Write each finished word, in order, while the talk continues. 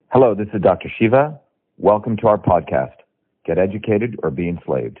Hello, this is Dr. Shiva. Welcome to our podcast, Get Educated or Be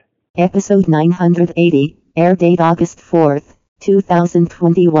Enslaved. Episode 980, air date August 4th,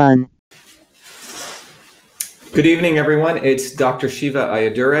 2021. Good evening, everyone. It's Dr. Shiva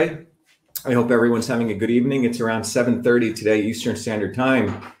Ayyadurai. I hope everyone's having a good evening. It's around 7:30 today, Eastern Standard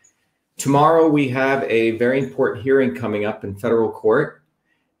Time. Tomorrow, we have a very important hearing coming up in federal court,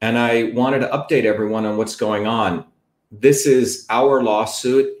 and I wanted to update everyone on what's going on. This is our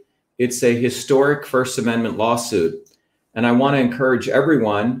lawsuit. It's a historic First Amendment lawsuit, and I want to encourage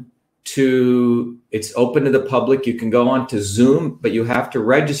everyone it's open to the public. You can go on to Zoom, but you have to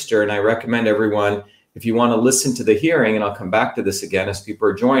register, and I recommend everyone, if you want to listen to the hearing, and I'll come back to this again as people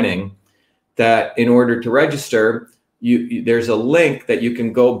are joining, that in order to register, there's a link that you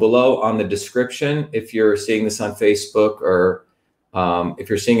can go below on the description if you're seeing this on Facebook or if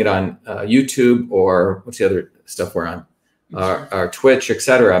you're seeing it on YouTube or what's the other stuff we're on, our Twitch,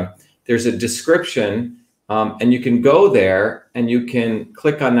 etc. There's a description and you can go there and you can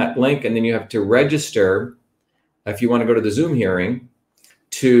click on that link, and then you have to register if you want to go to the Zoom hearing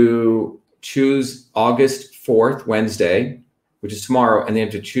to choose August 4th, Wednesday, which is tomorrow, and they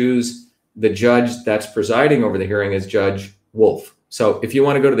have to choose the judge that's presiding over the hearing as Judge Wolf. So if you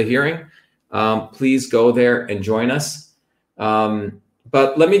want to go to the hearing, please go there and join us.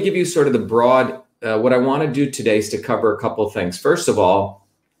 But let me give you sort of the broad, what I want to do today is to cover a couple of things. First of all,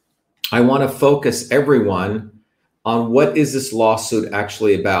 I want to focus everyone on what is this lawsuit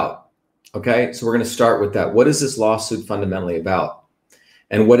actually about. Okay, so we're going to start with that. What is this lawsuit fundamentally about?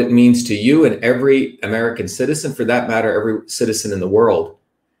 And what it means to you and every American citizen, for that matter, every citizen in the world.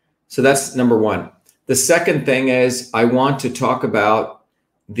 So that's number one. The second thing is I want to talk about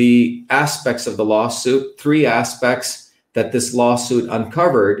the aspects of the lawsuit, three aspects that this lawsuit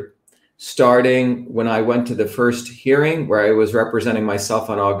uncovered, starting when I went to the first hearing where I was representing myself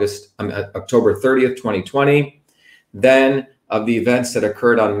on October 30th, 2020, then of the events that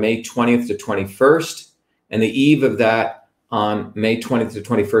occurred on May 20th to 21st, and the eve of that on May 20th to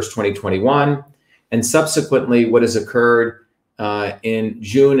 21st, 2021, and subsequently what has occurred in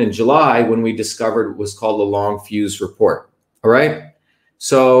June and July when we discovered what was called the Long Fuse Report. All right.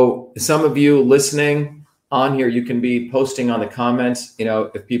 So some of you listening on here, you can be posting on the comments,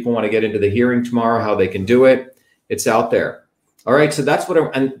 if people want to get into the hearing tomorrow, how they can do it. It's out there. All right. So that's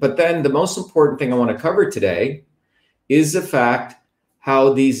but then the most important thing I want to cover today is the fact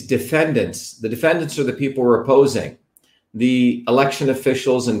how these the defendants are the people we're opposing. The election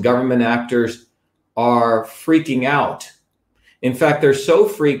officials and government actors are freaking out. In fact, they're so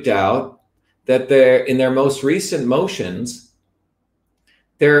freaked out that in their most recent motions,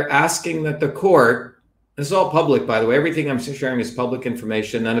 they're asking that the court, this is all public, by the way, everything I'm sharing is public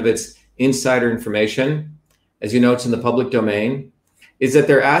information, none of it's insider information, as you know, it's in the public domain, is that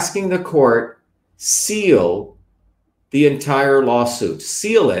they're asking the court seal the entire lawsuit,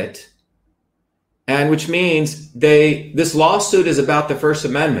 seal it, and which means this lawsuit is about the First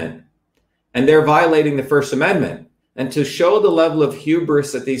Amendment, and they're violating the First Amendment. And to show the level of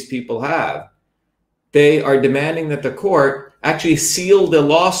hubris that these people have, they are demanding that the court actually seal the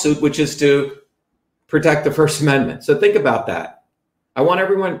lawsuit, which is to protect the First Amendment. So think about that. I want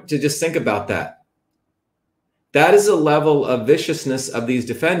everyone to just think about that. That is a level of viciousness of these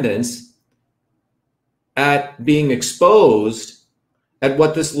defendants at being exposed at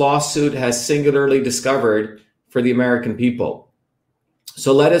what this lawsuit has singularly discovered for the American people.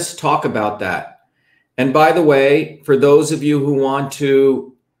 So let us talk about that. And by the way, for those of you who want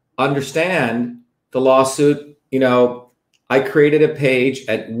to understand the lawsuit, I created a page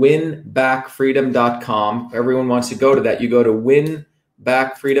at winbackfreedom.com. If everyone wants to go to that, you go to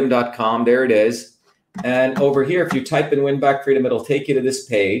winbackfreedom.com. There it is. And over here, if you type in winbackfreedom, it'll take you to this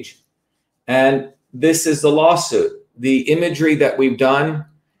page. And this is the lawsuit. The imagery that we've done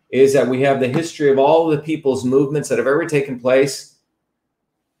is that we have the history of all of the people's movements that have ever taken place.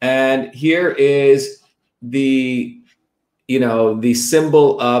 And here is the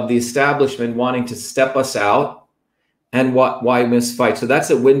symbol of the establishment wanting to step us out and why we must fight. So that's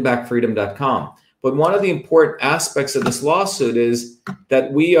at winbackfreedom.com. But one of the important aspects of this lawsuit is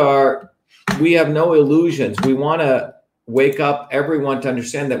that we have no illusions. We want to wake up everyone to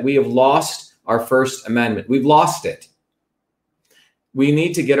understand that we have lost our First Amendment. We've lost it. We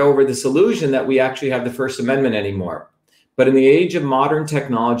need to get over this illusion that we actually have the First Amendment anymore. But in the age of modern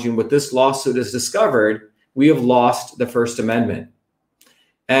technology and what this lawsuit has discovered, we have lost the First Amendment.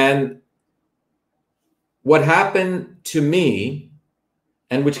 And what happened to me,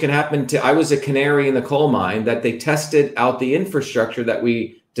 and which can happen I was a canary in the coal mine, that they tested out the infrastructure that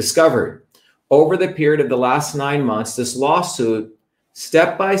we discovered. Over the period of the last 9 months, this lawsuit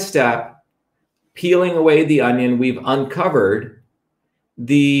step by step, peeling away the onion, we've uncovered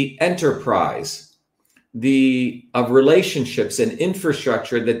the enterprise of relationships and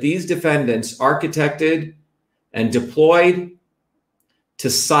infrastructure that these defendants architected and deployed to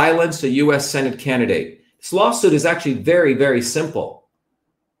silence a U.S. Senate candidate. This lawsuit is actually very, very simple.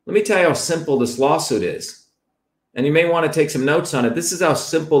 Let me tell you how simple this lawsuit is. And you may want to take some notes on it. This is how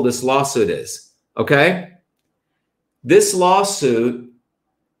simple this lawsuit is, okay? This lawsuit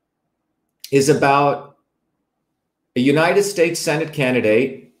is about a United States Senate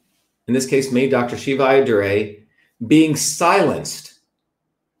candidate, in this case me, Dr. Shiva Ayyadurai, being silenced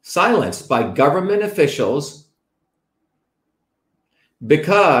by government officials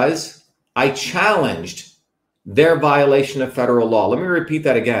because I challenged their violation of federal law. Let me repeat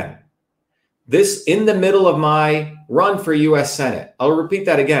that again. This, in the middle of my run for U.S. Senate, I'll repeat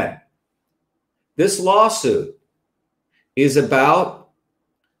that again. This lawsuit is about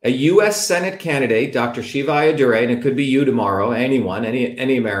a U.S. Senate candidate, Dr. Shiva Ayyadurai, and it could be you tomorrow, anyone,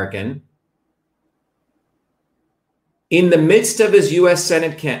 any American, in the midst of his U.S.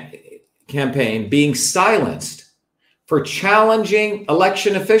 Senate campaign, being silenced for challenging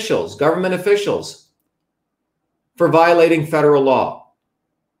election officials, government officials, for violating federal law.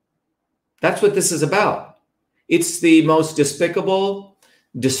 That's what this is about. It's the most despicable,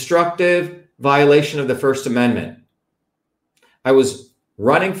 destructive violation of the First Amendment. I was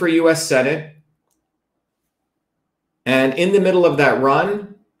running for U.S. Senate, and in the middle of that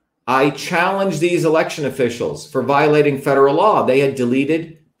run, I challenged these election officials for violating federal law. They had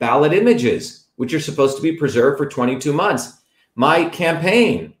deleted ballot images, which are supposed to be preserved for 22 months. My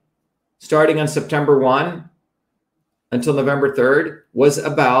campaign, starting on September 1 until November 3rd, was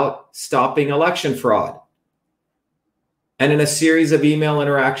about stopping election fraud. And in a series of email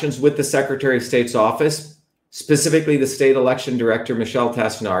interactions with the Secretary of State's office, specifically the state election director, Michelle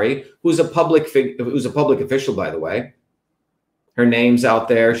Tassinari, who's a public official, by the way. Her name's out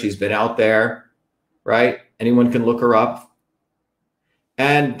there. She's been out there, right? Anyone can look her up.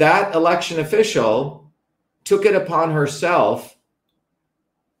 And that election official took it upon herself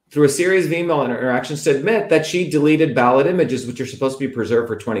through a series of email interactions to admit that she deleted ballot images, which are supposed to be preserved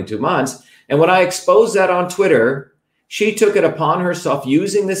for 22 months. And when I exposed that on Twitter, she took it upon herself,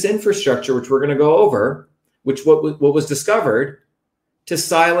 using this infrastructure, which we're going to go over, which what was discovered, to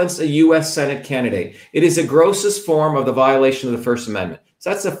silence a U.S. Senate candidate. It is the grossest form of the violation of the First Amendment. So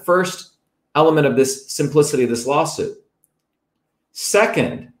that's the first element of this simplicity of this lawsuit.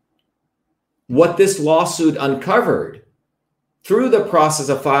 Second, what this lawsuit uncovered through the process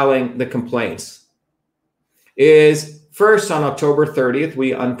of filing the complaints is, first, on October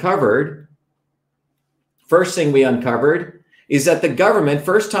 30th, first thing we uncovered is that the government,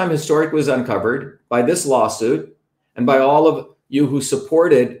 first time historic was uncovered by this lawsuit and by all of you who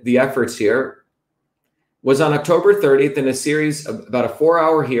supported the efforts here, was on October 30th in a series of about a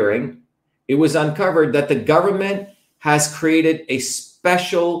 4-hour hearing. It was uncovered that the government has created a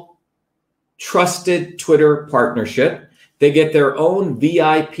special trusted Twitter partnership. They get their own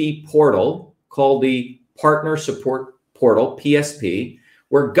VIP portal called the Partner Support Portal, PSP,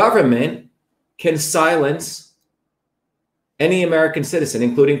 where government can silence any American citizen,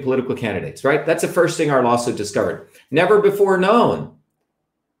 including political candidates, right? That's the first thing our lawsuit discovered. Never before known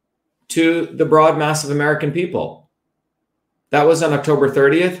to the broad mass of American people. That was on October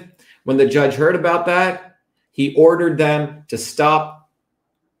 30th. When the judge heard about that, he ordered them to stop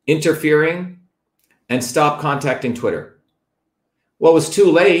interfering and stop contacting Twitter. Well, it was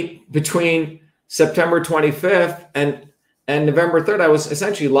too late. Between September 25th and November 3rd, I was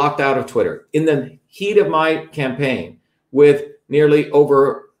essentially locked out of Twitter in the heat of my campaign with nearly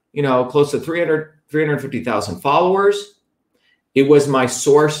over, close to 350,000 followers. It was my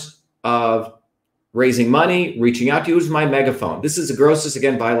source of raising money, reaching out to you. It was my megaphone. This is the grossest,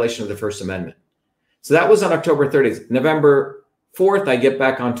 again, violation of the First Amendment. So that was on October 30th. November 4th, I get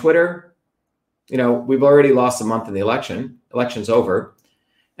back on Twitter. We've already lost a month in the election. Election's over.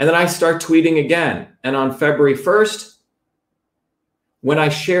 And then I start tweeting again. And on February 1st, when I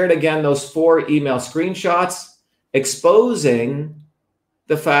shared again those 4 email screenshots exposing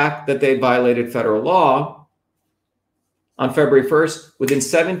the fact that they violated federal law, on February 1st, within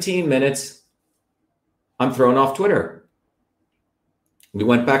 17 minutes, I'm thrown off Twitter. We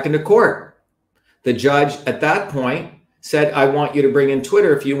went back into court. The judge at that point said, I want you to bring in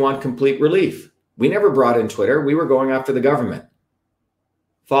Twitter if you want complete relief. We never brought in Twitter. We were going after the government.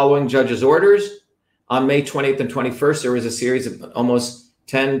 Following judge's orders, on May 20th and 21st, there was a series of almost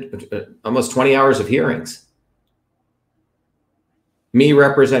 20 hours of hearings. Me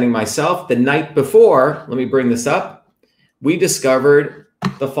representing myself. The night before, let me bring this up, we discovered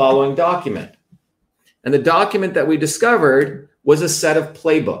the following document. And the document that we discovered was a set of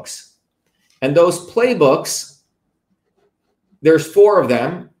playbooks. And those playbooks, there's 4 of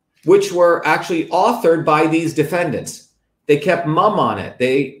them, which were actually authored by these defendants. They kept mum on it.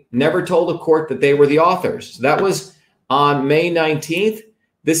 They never told the court that they were the authors. So that was on May 19th.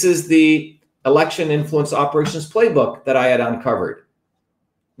 This is the election influence operations playbook that I had uncovered,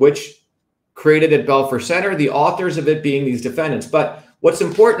 which created at Belfer Center, the authors of it being these defendants. But what's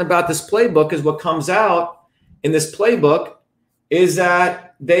important about this playbook is what comes out in this playbook is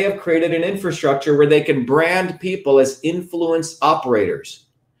that they have created an infrastructure where they can brand people as influence operators.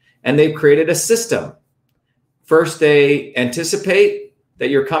 And they've created a system. First, they anticipate that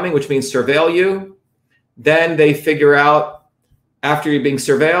you're coming, which means surveil you. Then they figure out, after you're being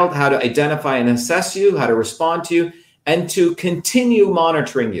surveilled, how to identify and assess you, how to respond to you, and to continue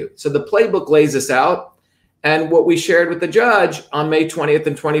monitoring you. So the playbook lays this out. And what we shared with the judge on May 20th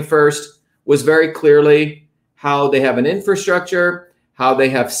and 21st was very clearly how they have an infrastructure, how they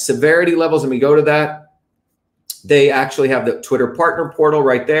have severity levels, and we go to that. They actually have the Twitter partner portal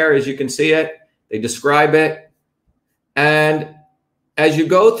right there, as you can see it. They describe it. And as you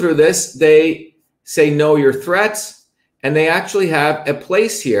go through this, they say, know your threats. And they actually have a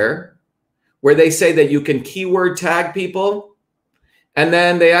place here where they say that you can keyword tag people. And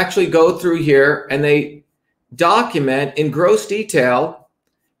then they actually go through here and they document in gross detail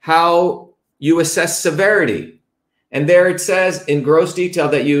how you assess severity. And there it says in gross detail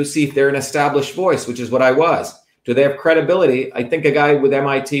that you see if they're an established voice, which is what I was. Do they have credibility? I think a guy with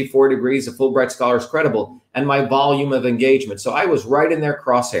MIT, 4 degrees, a Fulbright scholar is credible, and my volume of engagement. So I was right in their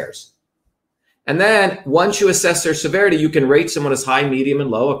crosshairs. And then once you assess their severity, you can rate someone as high, medium, and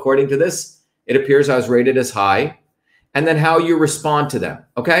low. According to this, it appears I was rated as high. And then how you respond to them,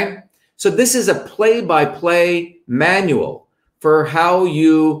 okay? So this is a play-by-play manual for how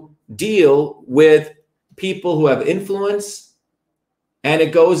you deal with people who have influence, and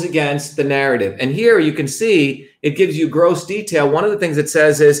it goes against the narrative. And here you can see it gives you gross detail. One of the things it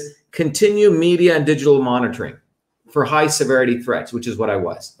says is continue media and digital monitoring for high severity threats, which is what I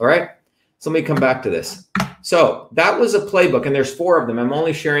was. All right. So let me come back to this. So that was a playbook, and there's 4 of them. I'm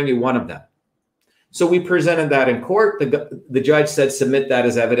only sharing you one of them. So we presented that in court. The judge said submit that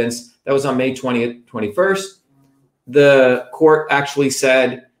as evidence. That was on May 20th, 21st. The court actually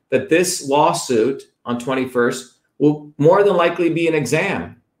said that this lawsuit on 21st will more than likely be an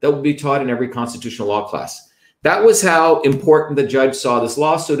exam that will be taught in every constitutional law class. That was how important the judge saw this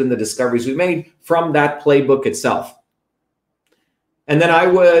lawsuit and the discoveries we made from that playbook itself. And then I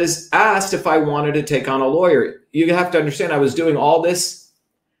was asked if I wanted to take on a lawyer. You have to understand, I was doing all this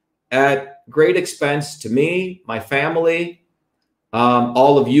at great expense to me, my family.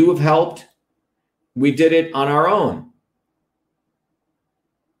 All of you have helped. We did it on our own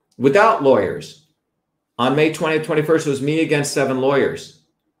without lawyers. On May 20th, 21st, it was me against 7 lawyers.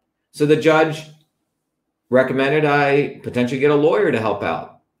 So the judge recommended I potentially get a lawyer to help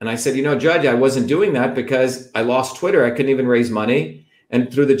out. And I said, you know, Judge, I wasn't doing that because I lost Twitter. I couldn't even raise money.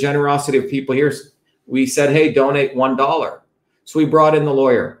 And through the generosity of people here, we said, hey, donate $1. So we brought in the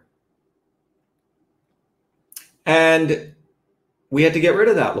lawyer. And we had to get rid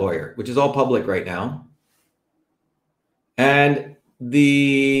of that lawyer, which is all public right now. And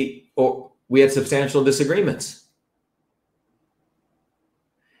we had substantial disagreements.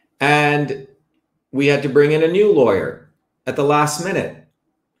 And we had to bring in a new lawyer at the last minute.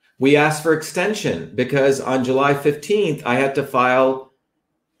 We asked for extension because on July 15th, I had to file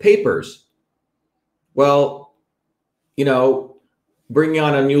papers. Well, you know, bringing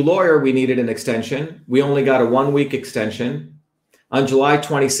on a new lawyer, we needed an extension. We only got a 1-week extension. On July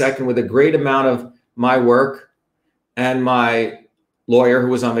 22nd, with a great amount of my work and my lawyer who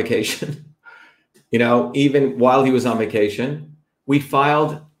was on vacation, you know, even while he was on vacation, we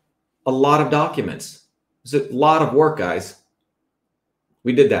filed a lot of documents. It was a lot of work, guys.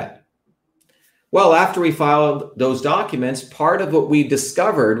 We did that. Well, after we filed those documents, part of what we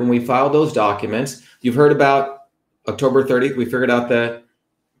discovered when we filed those documents, you've heard about October 30th, we figured out the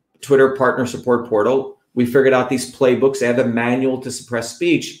Twitter partner support portal. We figured out these playbooks. They have a manual to suppress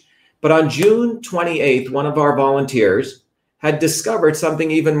speech. But on June 28th, one of our volunteers had discovered something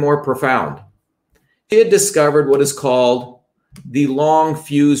even more profound. He had discovered what is called the long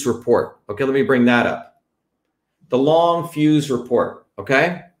fuse report. Okay, let me bring that up. The long fuse report,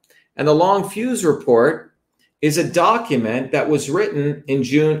 okay? And the long fuse report is a document that was written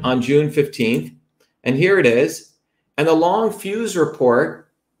on June 15th. And here it is. And the long fuse report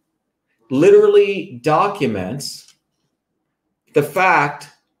literally documents the fact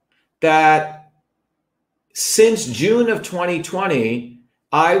that since June of 2020,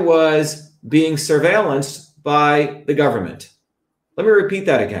 I was being surveillanced by the government. Let me repeat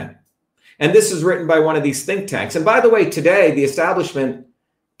that again. And this is written by one of these think tanks. And by the way, today, the establishment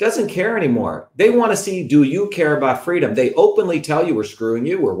doesn't care anymore. They want to see, do you care about freedom? They openly tell you, we're screwing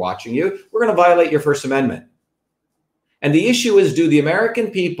you, we're watching you, we're going to violate your First Amendment. And the issue is, do the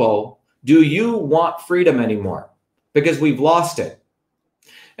American people, do you want freedom anymore? Because we've lost it.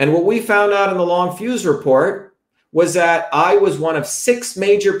 And what we found out in the Long Fuse report was that I was one of six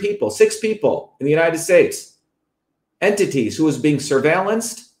people in the United States, entities who was being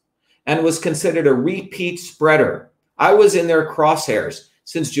surveillanced and was considered a repeat spreader. I was in their crosshairs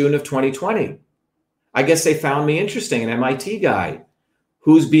since June of 2020. I guess they found me interesting, an MIT guy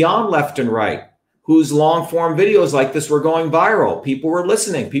who's beyond left and right, whose long form videos like this were going viral. People were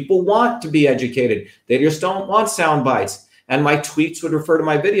listening. People want to be educated. They just don't want sound bites. And my tweets would refer to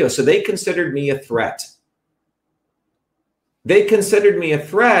my videos. So they considered me a threat. They considered me a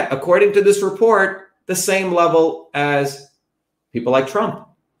threat, according to this report, the same level as people like Trump.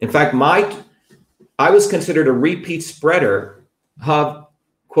 In fact, I was considered a repeat spreader of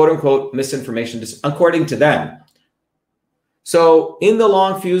quote unquote misinformation, according to them. So in the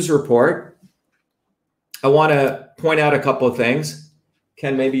Long Fuse report, I want to point out a couple of things.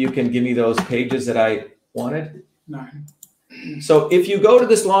 Ken, maybe you can give me those pages that I wanted. 9. So if you go to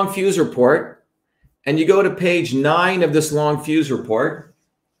this Long Fuse report and you go to page 9 of this Long Fuse report,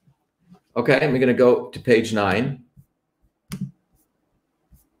 okay, I'm going to go to page 9.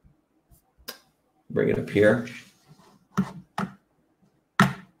 Bring it up here.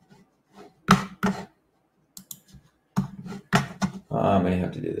 I may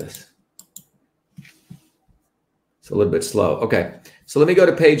have to do this. It's a little bit slow. Okay, so let me go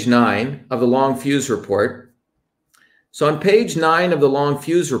to page 9 of the Long Fuse report. So on page 9 of the Long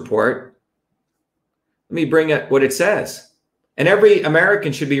Fuse report, let me bring up what it says. And every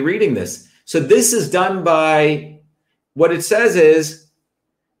American should be reading this. So this is done by, what it says is,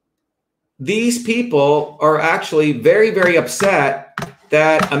 these people are actually very, very upset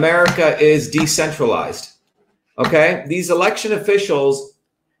that America is decentralized. Okay, these election officials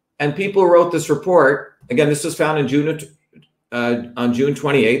and people who wrote this report, again, this was found in on June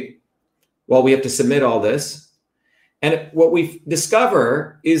 28th. Well, we have to submit all this. And what we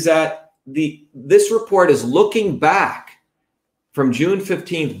discover is that this report is looking back from June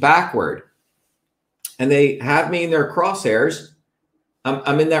 15th backward. And they have me in their crosshairs.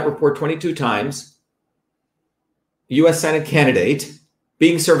 I'm in that report 22 times. U.S. Senate candidate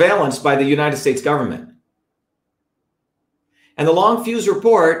being surveillanced by the United States government. And the Long Fuse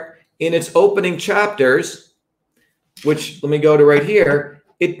report, in its opening chapters, which let me go to right here,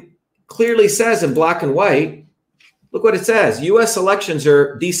 it clearly says in black and white, look what it says. U.S. elections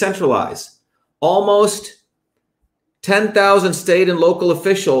are decentralized. Almost 10,000 state and local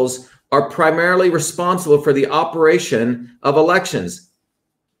officials are primarily responsible for the operation of elections,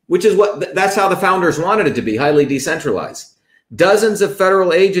 which is that's how the founders wanted it to be, highly decentralized. Dozens of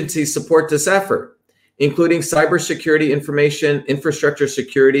federal agencies support this effort, including Cybersecurity Information Infrastructure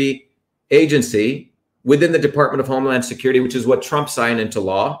Security Agency within the Department of Homeland Security, which is what Trump signed into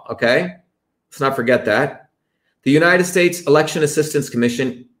law, okay? Let's not forget that. The United States Election Assistance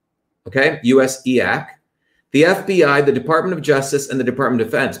Commission, okay, US EAC, the FBI, the Department of Justice, and the Department of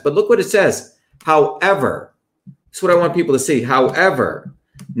Defense. But look what it says. However, this is what I want people to see. However,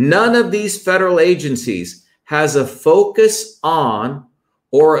 none of these federal agencies has a focus on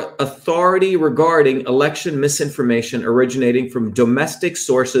or authority regarding election misinformation originating from domestic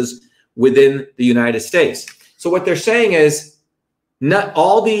sources within the United States. So what they're saying is, not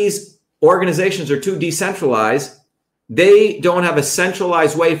all these organizations are too decentralized. They don't have a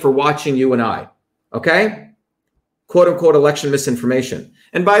centralized way for watching you and I, okay? Quote unquote election misinformation.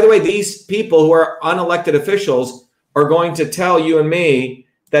 And by the way, these people who are unelected officials are going to tell you and me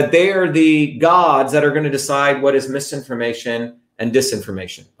that they are the gods that are going to decide what is misinformation and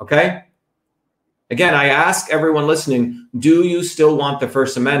disinformation, okay? Again, I ask everyone listening, do you still want the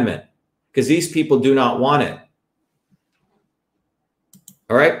First Amendment? Because these people do not want it.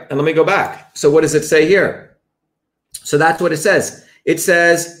 All right, and let me go back. So what does it say here? So that's what it says. It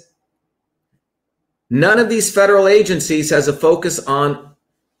says, none of these federal agencies has a focus on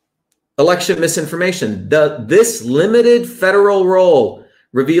election misinformation. This limited federal role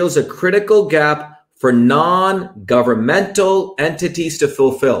reveals a critical gap for non-governmental entities to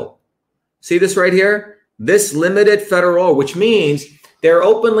fulfill. See this right here? This limited federal role, which means they're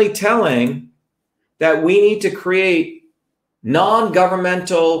openly telling that we need to create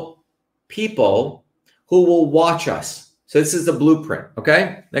non-governmental people who will watch us. So this is the blueprint,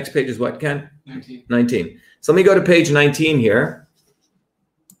 okay? Next page is what, Ken? 19. 19. So let me go to page 19 here.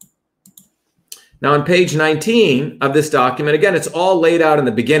 Now on page 19 of this document, again, it's all laid out in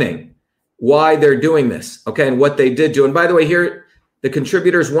the beginning, why they're doing this, okay, and what they did do. And by the way, here, the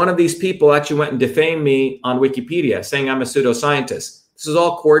contributors, one of these people actually went and defamed me on Wikipedia, saying I'm a pseudoscientist. This is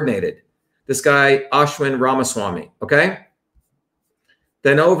all coordinated. This guy, Ashwin Ramaswamy, okay?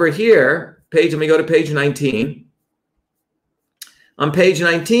 Then over here, let me go to page 19. On page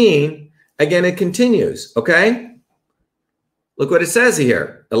 19, again, it continues, okay? Look what it says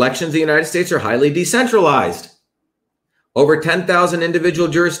here. Elections in the United States are highly decentralized. Over 10,000 individual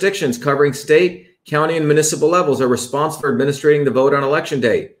jurisdictions covering state, county, and municipal levels are responsible for administrating the vote on election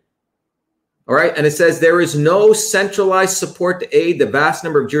day. All right, and it says there is no centralized support to aid the vast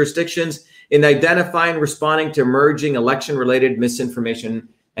number of jurisdictions in identifying and responding to emerging election-related misinformation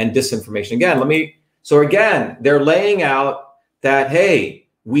and disinformation. Again, they're laying out that, hey,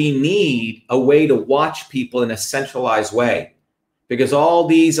 we need a way to watch people in a centralized way because all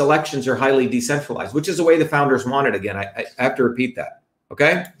these elections are highly decentralized, which is the way the founders wanted. Again, I have to repeat that,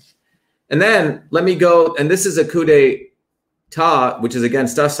 okay? And then let me go, and this is a coup d'etat, which is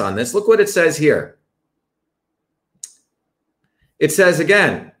against us on this. Look what it says here. It says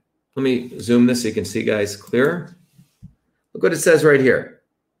again, let me zoom this so you can see guys clearer. Look what it says right here.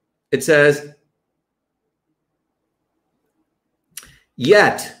 It says,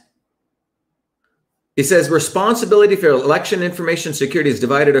 yet, it says responsibility for election information security is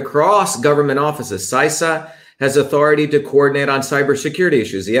divided across government offices. CISA has authority to coordinate on cybersecurity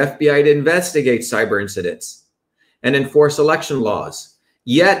issues, the FBI to investigate cyber incidents and enforce election laws.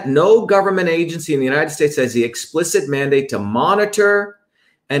 Yet no government agency in the United States has the explicit mandate to monitor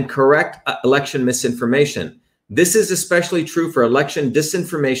and correct election misinformation. This is especially true for election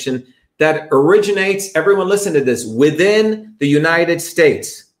disinformation that originates, everyone listen to this, within the United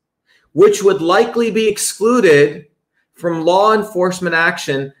States, which would likely be excluded from law enforcement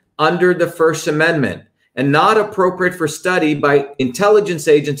action under the First Amendment and not appropriate for study by intelligence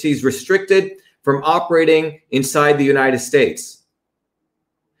agencies restricted from operating inside the United States.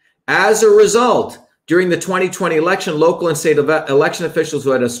 As a result, during the 2020 election, local and state election officials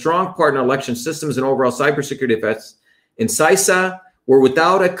who had a strong part in election systems and overall cybersecurity efforts in CISA were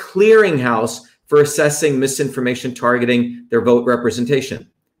without a clearinghouse for assessing misinformation targeting their vote representation.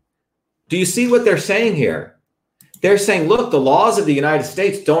 Do you see what they're saying here? They're saying, look, the laws of the United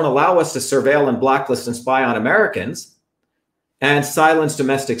States don't allow us to surveil and blacklist and spy on Americans and silence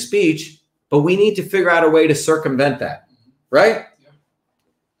domestic speech, but we need to figure out a way to circumvent that, right?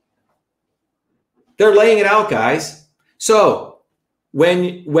 They're laying it out, guys. So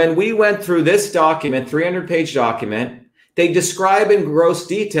when we went through this document, 300-page document, they describe in gross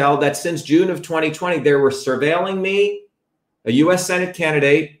detail that since June of 2020, they were surveilling me, a U.S. Senate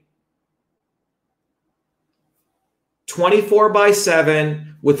candidate,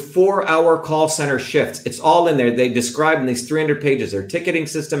 24/7 with 4-hour call center shifts. It's all in there. They describe in these 300 pages, their ticketing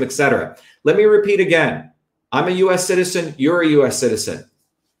system, etc. Let me repeat again. I'm a U.S. citizen. You're a U.S. citizen.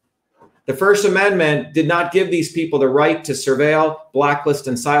 The First Amendment did not give these people the right to surveil, blacklist,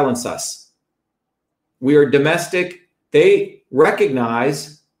 and silence us. We are domestic. They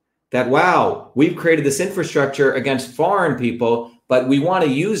recognize that, wow, we've created this infrastructure against foreign people, but we want to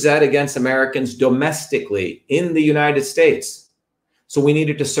use that against Americans domestically in the United States. So we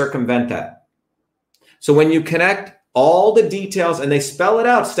needed to circumvent that. So when you connect all the details, and they spell it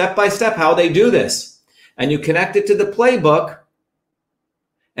out step by step how they do this, and you connect it to the playbook,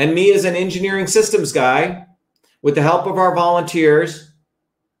 and me as an engineering systems guy, with the help of our volunteers,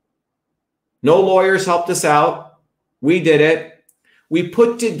 no lawyers helped us out. We did it. We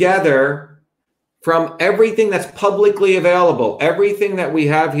put together from everything that's publicly available. Everything that we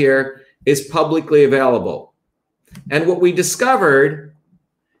have here is publicly available. And what we discovered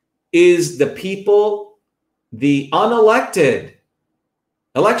is the people, the unelected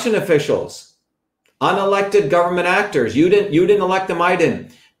election officials, unelected government actors. You didn't elect them, I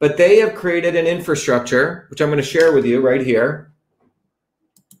didn't. But they have created an infrastructure, which I'm going to share with you right here.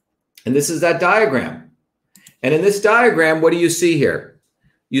 And this is that diagram. And in this diagram, what do you see here?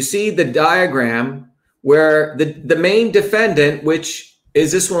 You see the diagram where the main defendant, which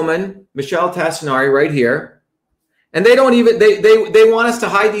is this woman, Michelle Tassinari, right here. And they don't even, they want us to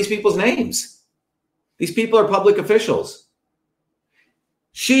hide these people's names. These people are public officials.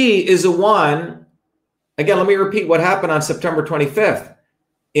 She is the one, again, let me repeat what happened on September 25th.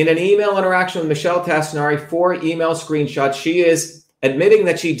 In an email interaction with Michelle Tassinari, 4 email screenshots, she is admitting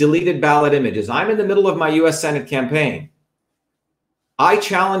that she deleted ballot images. I'm in the middle of my U.S. Senate campaign. I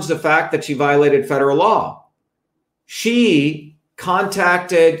challenged the fact that she violated federal law. She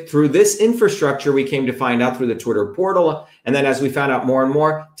contacted through this infrastructure, we came to find out through the Twitter portal, and then as we found out more and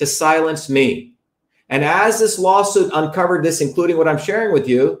more, to silence me. And as this lawsuit uncovered this, including what I'm sharing with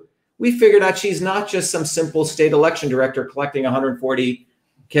you, we figured out she's not just some simple state election director collecting $140K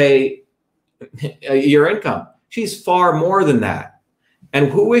a year income. She's far more than that. And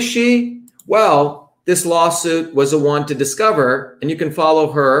who is she? Well, this lawsuit was a one to discover, and you can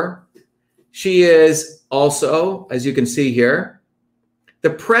follow her. She is also, as you can see here, the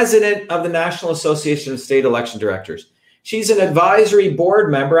president of the National Association of State Election Directors. She's an advisory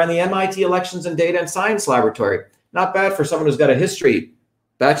board member on the MIT Elections and Data and Science Laboratory. Not bad for someone who's got a history,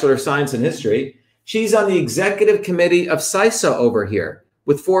 Bachelor of Science in History. She's on the executive committee of CISA over here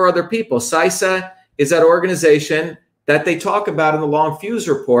with 4 other people. CISA is that organization that they talk about in the Long Fuse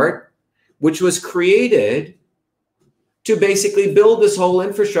report, which was created to basically build this whole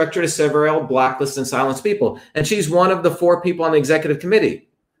infrastructure to sever, blacklist, and silence people. And she's one of the 4 people on the executive committee.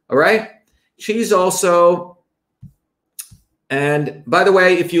 All right. She's also, and by the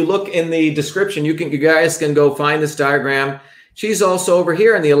way, if you look in the description, you guys can go find this diagram. She's also over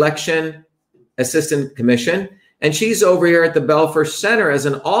here in the Election Assistant Commission, and she's over here at the Belfer Center as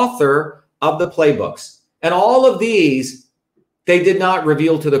an author of the playbooks. And all of these, they did not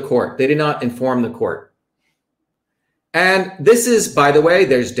reveal to the court. They did not inform the court. And this is, by the way,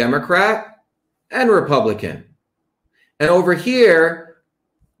 there's Democrat and Republican. And over here,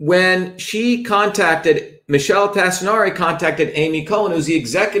 when she contacted, Michelle Tassinari contacted Amy Cohen, who's the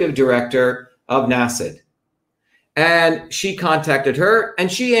executive director of NACID. And she contacted her, and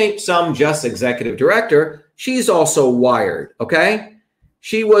she ain't some just executive director. She's also wired, okay?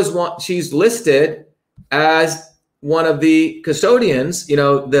 She's listed as one of the custodians,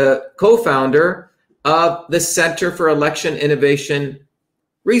 the co-founder of the Center for Election Innovation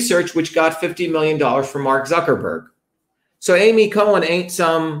Research, which got $50 million from Mark Zuckerberg. So Amy Cohen ain't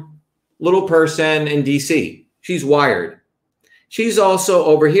some little person in DC. She's wired. She's also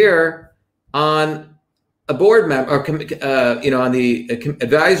over here on a board member, on the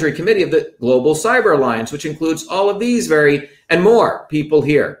advisory committee of the Global Cyber Alliance, which includes all of these and more people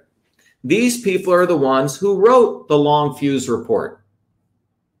here. These people are the ones who wrote the Long Fuse report.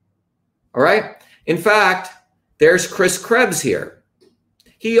 All right. In fact, there's Chris Krebs here.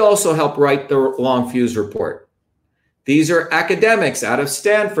 He also helped write the Long Fuse report. These are academics out of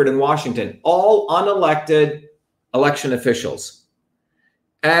Stanford and Washington, all unelected election officials.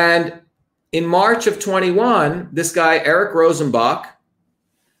 And in March of 21, this guy, Eric Rosenbach,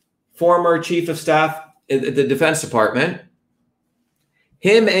 former chief of staff at the Defense Department,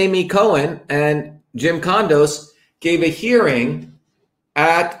 him, Amy Cohen, and Jim Kondos gave a hearing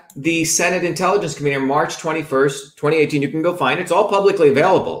at the Senate Intelligence Committee on March 21st, 2018. You can go find it. It's all publicly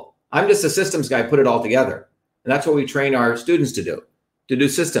available. I'm just a systems guy, put it all together. And that's what we train our students to do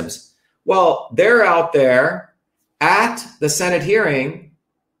systems. Well, they're out there at the Senate hearing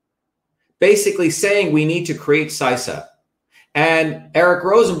basically saying we need to create CISA. And Eric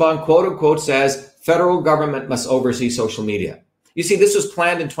Rosenbaum, quote unquote, says federal government must oversee social media. You see, this was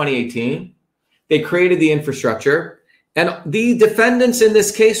planned in 2018. They created the infrastructure. And the defendants in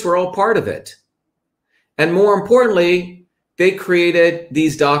this case were all part of it. And more importantly, they created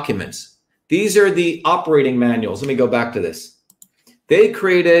these documents. These are the operating manuals. Let me go back to this. They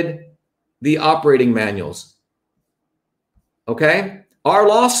created the operating manuals. Okay? Our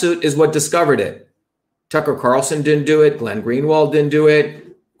lawsuit is what discovered it. Tucker Carlson didn't do it. Glenn Greenwald didn't do it.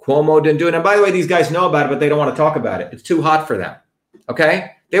 Cuomo didn't do it. And by the way, these guys know about it, but they don't want to talk about it. It's too hot for them.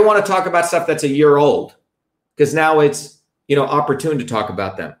 Okay? They want to talk about stuff that's a year old, because now it's, opportune to talk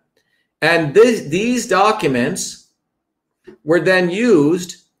about them. And these documents were then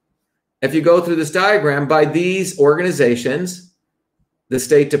used, if you go through this diagram, by these organizations, the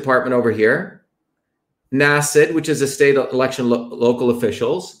State Department over here, NACID, which is a state election local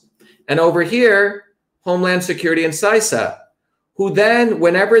officials, and over here, Homeland Security and CISA, who then,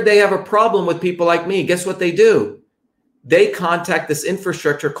 whenever they have a problem with people like me, guess what they do? They contact this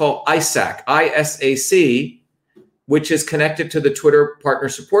infrastructure called ISAC, ISAC, which is connected to the Twitter Partner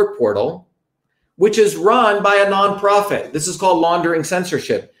Support Portal, which is run by a nonprofit. This is called Laundering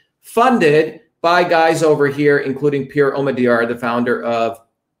Censorship, funded by guys over here, including Pierre Omidyar, the founder of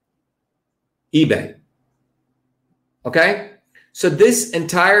eBay. Okay? So this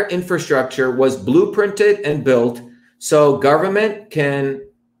entire infrastructure was blueprinted and built so government can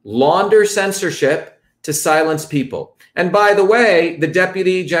launder censorship to silence people. And by the way, the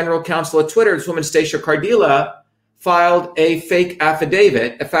Deputy General Counsel at Twitter, this woman, Stacia Cardilla, filed a fake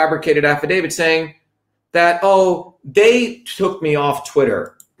affidavit, a fabricated affidavit saying that, they took me off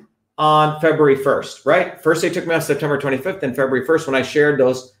Twitter on February 1st, right? First, they took me off September 25th, then February 1st when I shared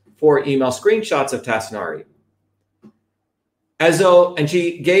those 4 email screenshots of Tasnari. As though, and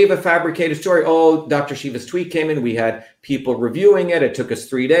she gave a fabricated story. Oh, Dr. Shiva's tweet came in. We had people reviewing it. It took us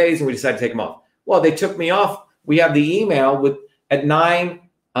 3 days and we decided to take them off. Well, they took me off. We have the email at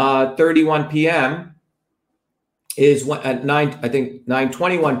 9:31 p.m. is when at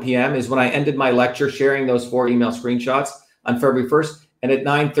 9:21 p.m. is when I ended my lecture sharing those 4 email screenshots on February 1st. And at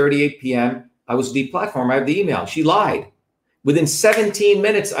 9:38 p.m., I was deplatformed. I have the email. She lied. Within 17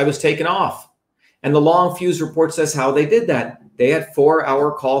 minutes, I was taken off. And the Long Fuse report says how they did that. They had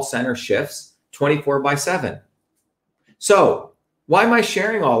 4-hour call center shifts, 24/7. So why am I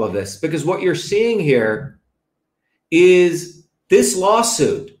sharing all of this? Because what you're seeing here is this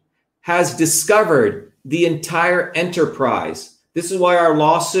lawsuit has discovered the entire enterprise. This is why our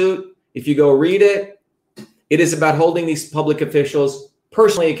lawsuit, if you go read it, it is about holding these public officials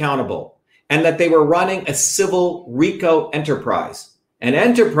personally accountable and that they were running a civil RICO enterprise, an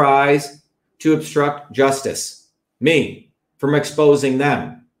enterprise to obstruct justice, me, from exposing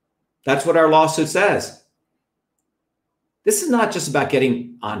them. That's what our lawsuit says. This is not just about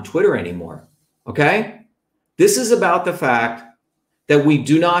getting on Twitter anymore, okay? This is about the fact that we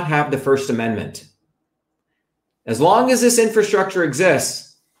do not have the First Amendment. As long as this infrastructure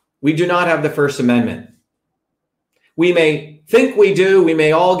exists, we do not have the First Amendment. We may think we do. We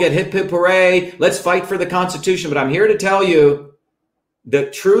may all get hip, hip, hooray. Let's fight for the Constitution. But I'm here to tell you the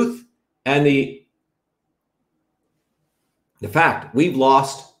truth and the fact. We've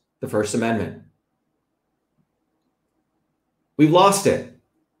lost the First Amendment. We've lost it.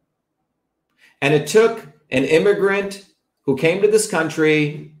 And it took an immigrant who came to this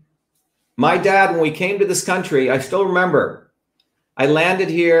country. My dad, when we came to this country, I still remember, I landed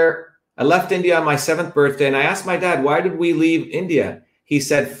here. I left India on my 7th birthday, and I asked my dad, why did we leave India? He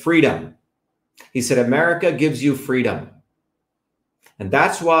said, freedom. He said, America gives you freedom. And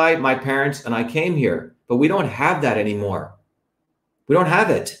that's why my parents and I came here. But we don't have that anymore. We don't have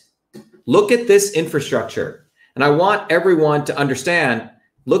it. Look at this infrastructure. And I want everyone to understand,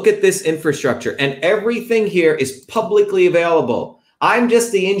 look at this infrastructure. And everything here is publicly available. I'm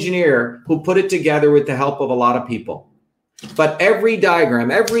just the engineer who put it together with the help of a lot of people. But every diagram,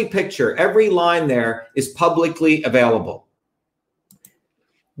 every picture, every line there is publicly available.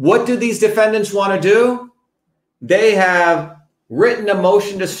 What do these defendants want to do? They have written a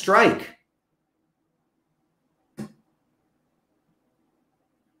motion to strike.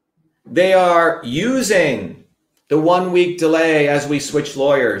 They are using the 1-week delay as we switch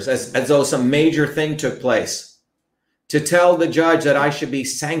lawyers, as though some major thing took place, to tell the judge that I should be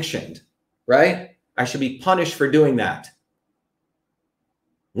sanctioned, right? I should be punished for doing that.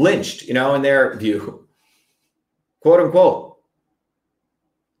 Lynched, in their view, quote unquote.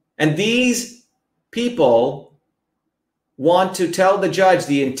 And these people want to tell the judge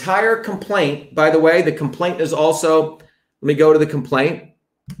the entire complaint. By the way, the complaint is also, let me go to the complaint.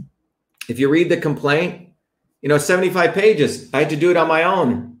 If you read the complaint, 75 pages. I had to do it on my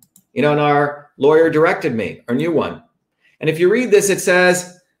own, and our lawyer directed me, our new one. And if you read this, it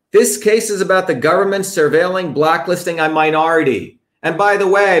says, this case is about the government surveilling, blacklisting a minority. And by the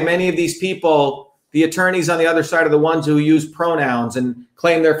way, many of these people, the attorneys on the other side, are the ones who use pronouns and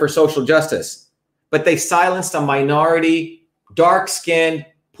claim they're for social justice. But they silenced a minority, dark-skinned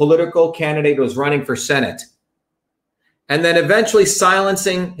political candidate who was running for Senate. And then eventually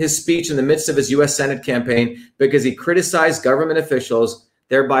silencing his speech in the midst of his U.S. Senate campaign because he criticized government officials,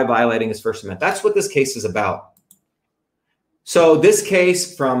 thereby violating his First Amendment. That's what this case is about. So this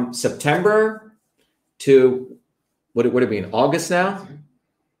case from September to what would it be in August now?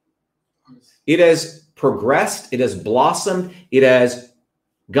 It has progressed. It has blossomed. It has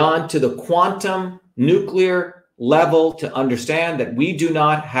gone to the quantum nuclear level to understand that we do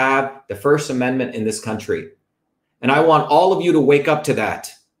not have the First Amendment in this country. And I want all of you to wake up to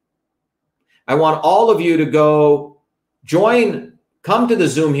that. I want all of you to go come to the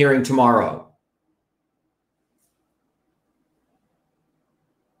Zoom hearing tomorrow.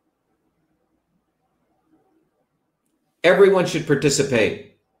 Everyone should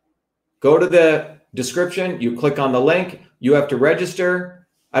participate. Go to the description. You click on the link. You have to register.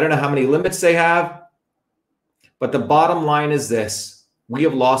 I don't know how many limits they have. But the bottom line is this. We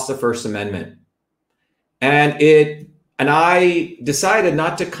have lost the First Amendment. And I decided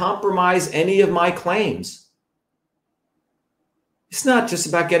not to compromise any of my claims. It's not just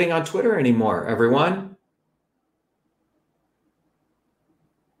about getting on Twitter anymore, everyone.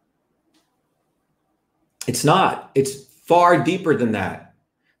 It's not. It's far deeper than that.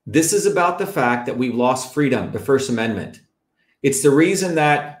 This is about the fact that we've lost freedom, the First Amendment. It's the reason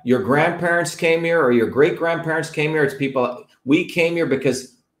that your grandparents came here or your great-grandparents came here. It's people, we came here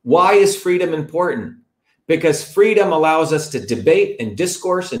because why is freedom important? Because freedom allows us to debate and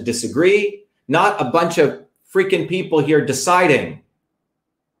discourse and disagree, not a bunch of freaking people here deciding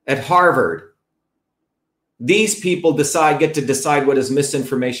at Harvard. These people get to decide what is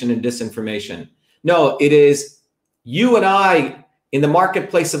misinformation and disinformation. No, it is you and I in the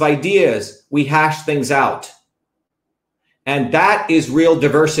marketplace of ideas, we hash things out. And that is real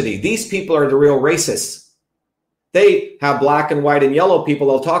diversity. These people are the real racists. They have black and white and yellow people.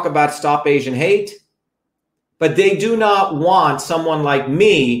 They'll talk about stop Asian hate, but they do not want someone like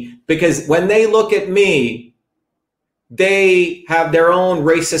me, because when they look at me, they have their own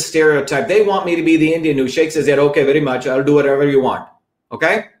racist stereotype. They want me to be the Indian who shakes his head, okay, very much, I'll do whatever you want,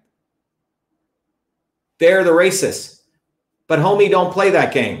 okay? They're the racists. But homie, don't play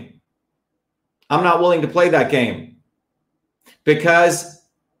that game. I'm not willing to play that game because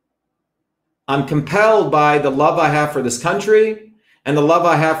I'm compelled by the love I have for this country and the love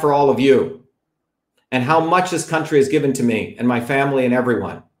I have for all of you and how much this country has given to me and my family and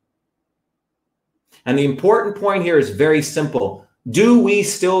everyone. And the important point here is very simple. Do we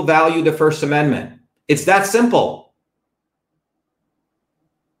still value the First Amendment? It's that simple.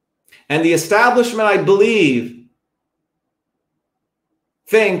 And the establishment, I believe,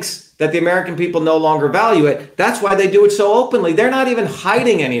 thinks that the American people no longer value it. That's why they do it so openly. They're not even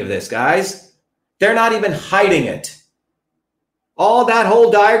hiding any of this, guys. They're not even hiding it. All that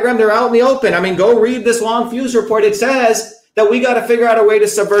whole diagram, they're out in the open. I mean, go read this long fuse report. It says that we got to figure out a way to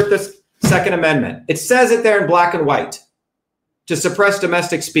subvert this Second Amendment. It says it there in black and white to suppress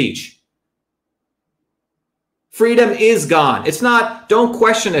domestic speech. Freedom is gone. It's not, don't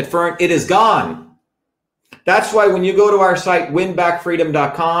question it, Fern. It is gone. That's why when you go to our site,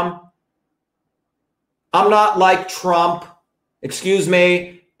 winbackfreedom.com, I'm not like Trump. Excuse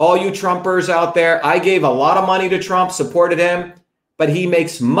me, all you Trumpers out there. I gave a lot of money to Trump, supported him, but he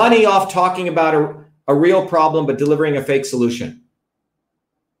makes money off talking about a real problem, but delivering a fake solution.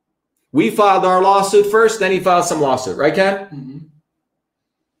 We filed our lawsuit first, then he filed some lawsuit. Right, Ken? Mm-hmm.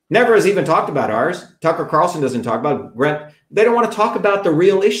 Never has even talked about ours. Tucker Carlson doesn't talk about it. They don't want to talk about the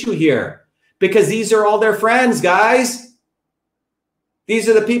real issue here because these are all their friends, guys. These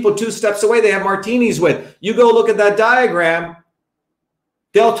are the people 2 steps away they have martinis with. You go look at that diagram.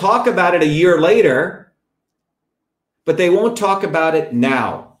 They'll talk about it a year later, but they won't talk about it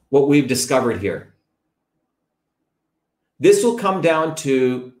now, what we've discovered here. This will come down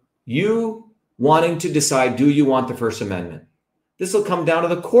to you wanting to decide, do you want the First Amendment? This will come down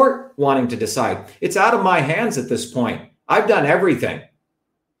to the court wanting to decide. It's out of my hands at this point. I've done everything.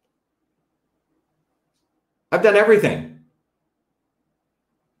 I've done everything.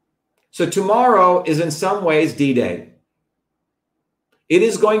 So tomorrow is in some ways D-Day. It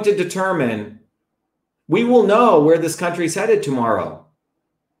is going to determine, we will know where this country is headed tomorrow.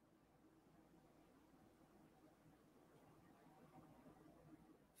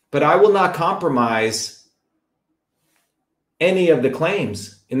 But I will not compromise any of the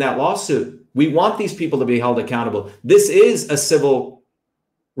claims in that lawsuit. We want these people to be held accountable. This is a civil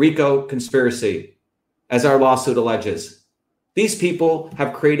RICO conspiracy, as our lawsuit alleges. These people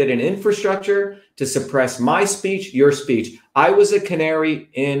have created an infrastructure to suppress my speech, your speech. I was a canary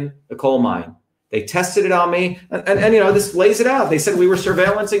in the coal mine. They tested it on me, and you know, this lays it out. They said we were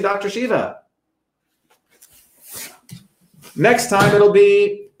surveillancing Dr. Shiva. Next time it'll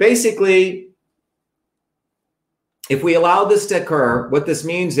be basically, if we allow this to occur, what this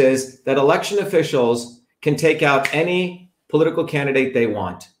means is that election officials can take out any political candidate they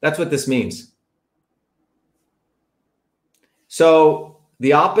want. That's what this means. So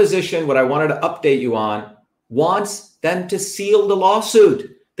the opposition, what I wanted to update you on, wants them to seal the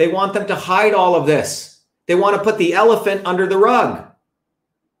lawsuit. They want them to hide all of this. They want to put the elephant under the rug.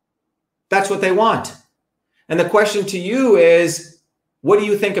 That's what they want. And the question to you is, what do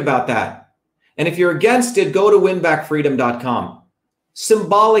you think about that? And if you're against it, go to winbackfreedom.com.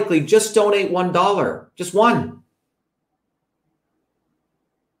 Symbolically, just donate $1, just one.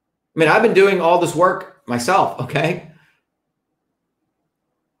 I mean, I've been doing all this work myself, okay?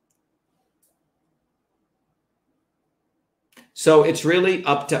 So it's really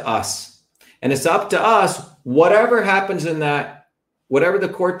up to us. And it's up to us, whatever happens in that, whatever the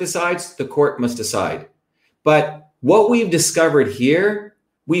court decides, the court must decide. But what we've discovered here,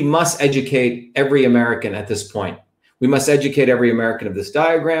 we must educate every American at this point. We must educate every American of this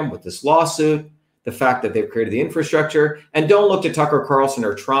diagram, with this lawsuit, the fact that they've created the infrastructure. And don't look to Tucker Carlson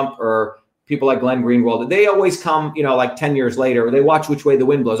or Trump or people like Glenn Greenwald. They always come, you know, like 10 years later, or they watch which way the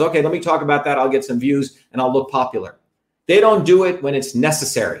wind blows. Okay, let me talk about that. I'll get some views and I'll look popular. They don't do it when it's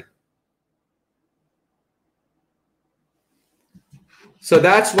necessary. So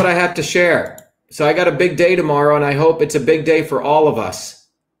that's what I have to share. So I got a big day tomorrow, and I hope it's a big day for all of us.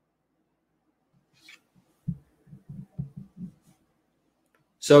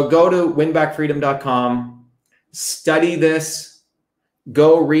 So go to winbackfreedom.com, study this,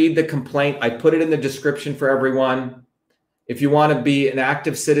 go read the complaint. I put it in the description for everyone. If you want to be an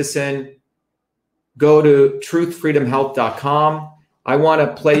active citizen, go to truthfreedomhealth.com. I want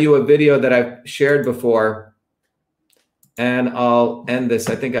to play you a video that I've shared before, and I'll end this.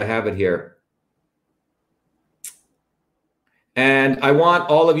 I think I have it here. And I want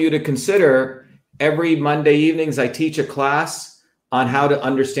all of you to consider every Monday evenings, I teach a class on how to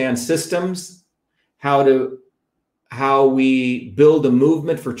understand systems, how we build a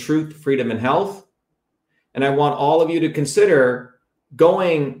movement for truth, freedom, and health. And I want all of you to consider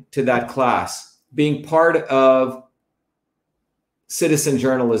going to that class, being part of citizen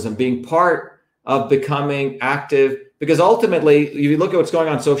journalism, being part of becoming active, because ultimately, if you look at what's going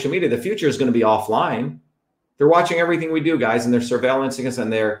on social media, the future is going to be offline. They're watching everything we do, guys, and they're surveillancing us,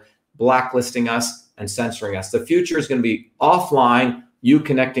 and they're blacklisting us and censoring us. The future is going to be offline, you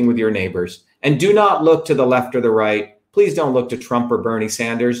connecting with your neighbors. And do not look to the left or the right. Please don't look to Trump or Bernie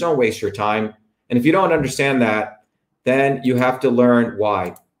Sanders. Don't waste your time. And if you don't understand that, then you have to learn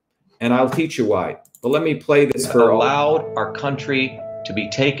why. And I'll teach you why. But let me play this for allowed our country to be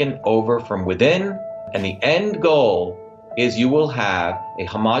taken over from within. And the end goal is you will have a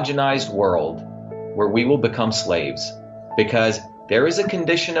homogenized world where we will become slaves, because there is a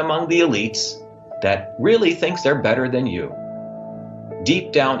condition among the elites that really thinks they're better than you,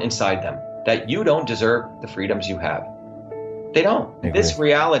 deep down inside them, that you don't deserve the freedoms you have. They don't. This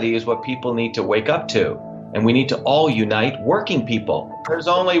reality is what people need to wake up to, and we need to all unite, working people. There's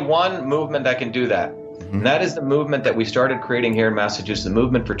only one movement that can do that, and that is the movement that we started creating here in Massachusetts, the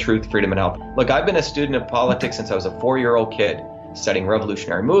movement for truth, freedom, and health. Look, I've been a student of politics since I was a 4-year-old kid, studying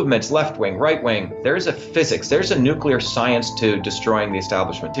revolutionary movements, left wing, right wing. There's a physics, there's a nuclear science to destroying the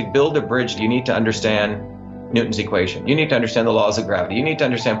establishment. To build a bridge, you need to understand Newton's equation. You need to understand the laws of gravity. You need to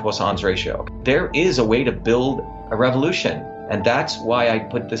understand Poisson's ratio. There is a way to build a revolution, and that's why I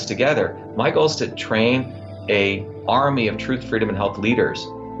put this together. My goal is to train an army of truth, freedom, and health leaders.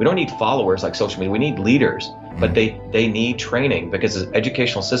 We don't need followers like social media. We need leaders, but they need training, because the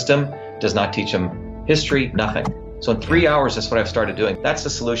educational system does not teach them history, nothing. So in 3 hours, that's what I've started doing. That's the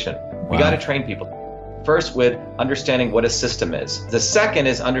solution. We got to train people. First, with understanding what a system is. The second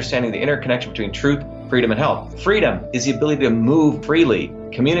is understanding the interconnection between truth, freedom, and health. Freedom is the ability to move freely,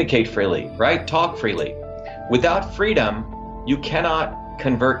 communicate freely, right? Talk freely. Without freedom, you cannot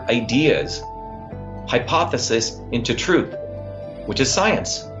convert ideas, hypothesis into truth, which is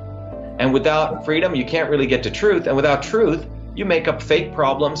science. And without freedom, you can't really get to truth. And without truth, you make up fake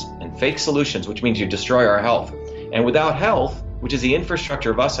problems and fake solutions, which means you destroy our health. And without health, which is the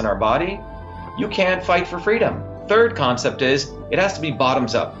infrastructure of us and our body, you can't fight for freedom. Third concept is it has to be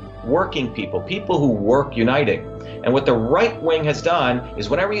bottoms up, working people, people who work uniting. And what the right wing has done is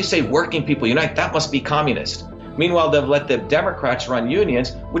whenever you say working people unite, that must be communist. Meanwhile, they've let the Democrats run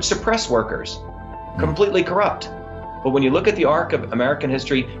unions, which suppress workers, completely corrupt. But when you look at the arc of American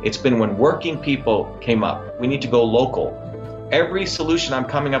history, it's been when working people came up. We need to go local. Every solution I'm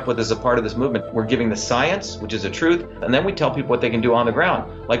coming up with as a part of this movement, we're giving the science, which is the truth, and then we tell people what they can do on the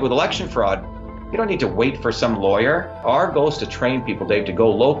ground. Like with election fraud, you don't need to wait for some lawyer. Our goal is to train people, Dave, to go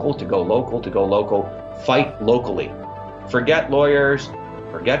local, to go local, to go local, fight locally. Forget lawyers,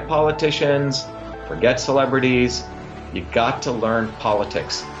 forget politicians, forget celebrities. You got to learn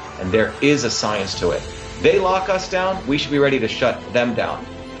politics, and there is a science to it. They lock us down, we should be ready to shut them down.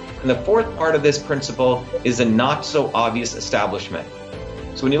 And the fourth part of this principle is a not so obvious establishment.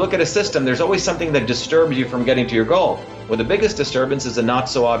 So when you look at a system, there's always something that disturbs you from getting to your goal. Well, the biggest disturbance is a not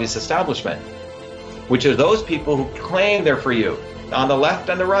so obvious establishment, which are those people who claim they're for you, on the left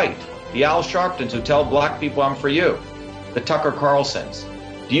and the right. The Al Sharptons who tell black people I'm for you. The Tucker Carlsons.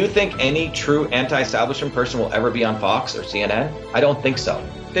 Do you think any true anti-establishment person will ever be on Fox or CNN? I don't think so.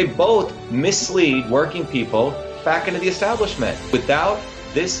 They both mislead working people back into the establishment. Without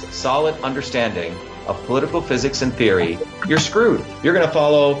this solid understanding of political physics and theory, you're screwed. You're going to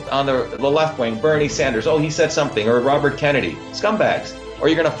follow on the left wing, Bernie Sanders. Oh, he said something. Or Robert Kennedy. Scumbags. Or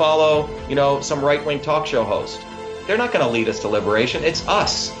you're going to follow, some right-wing talk show host. They're not going to lead us to liberation. It's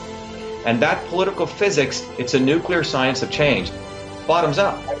us. And that political physics, it's a nuclear science of change. Bottoms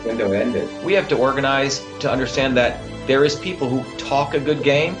up. Window ended. We have to organize to understand that there is people who talk a good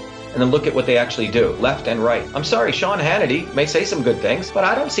game and then look at what they actually do, left and right. I'm sorry, Sean Hannity may say some good things, but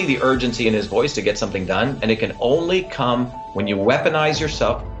I don't see the urgency in his voice to get something done, and it can only come when you weaponize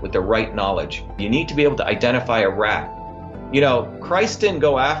yourself with the right knowledge. You need to be able to identify a rat. You know, Christ didn't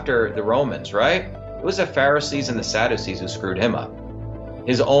go after the Romans, right? It was the Pharisees and the Sadducees who screwed him up.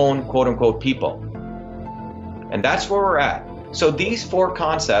 His own quote unquote people. And that's where we're at. So these 4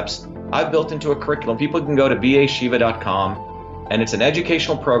 concepts I've built into a curriculum. People can go to vashiva.com, and it's an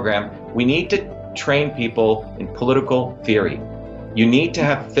educational program. We need to train people in political theory. You need to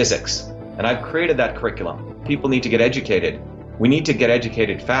have physics, and I've created that curriculum. People need to get educated. We need to get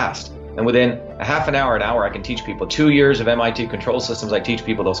educated fast. And within a half an hour, I can teach people 2 years of MIT control systems. I teach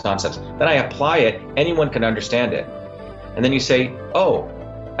people those concepts. Then I apply it. Anyone can understand it. And then you say, oh,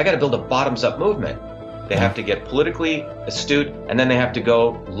 I got to build a bottoms-up movement. They have to get politically astute, and then they have to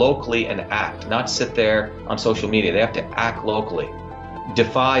go locally and act, not sit there on social media. They have to act locally,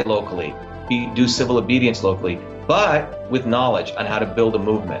 defy locally, do civil obedience locally, but with knowledge on how to build a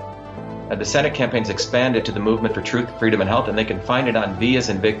movement. The Senate campaign's expanded to the Movement for Truth, Freedom, and Health, and they can find it on V as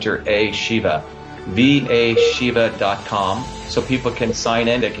in Victor, A, Shiva, vashiva.com, so people can sign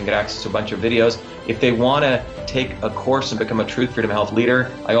in. They can get access to a bunch of videos. If they want to take a course and become a Truth, Freedom, and Health leader,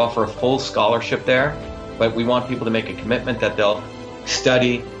 I offer a full scholarship there, but we want people to make a commitment that they'll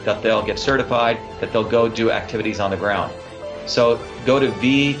study, that they'll get certified, that they'll go do activities on the ground. So go to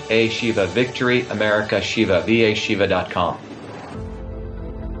VA Shiva, Victory America Shiva, vashiva.com.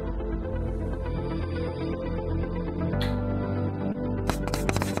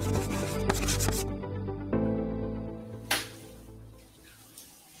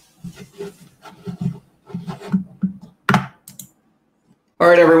 All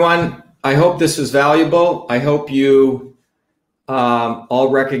right, everyone. I hope this was valuable. I hope you all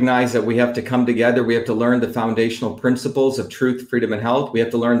recognize that we have to come together. We have to learn the foundational principles of truth, freedom, and health. We have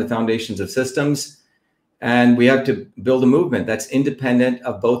to learn the foundations of systems. And we have to build a movement that's independent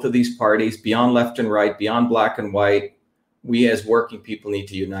of both of these parties, beyond left and right, beyond black and white. We as working people need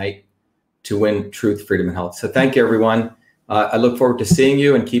to unite to win truth, freedom, and health. So thank you, everyone. I look forward to seeing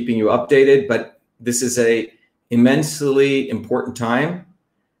you and keeping you updated. But this is an immensely important time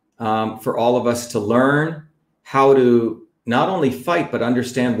for all of us to learn how to not only fight, but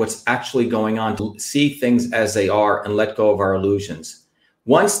understand what's actually going on, to see things as they are and let go of our illusions.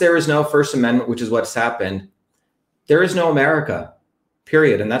 Once there is no First Amendment, which is what's happened, there is no America,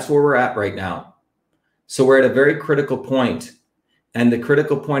 period. And that's where we're at right now. So we're at a very critical point. And the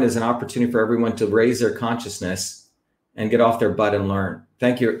critical point is an opportunity for everyone to raise their consciousness and get off their butt and learn.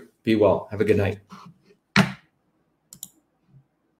 Thank you. Be well. Have a good night.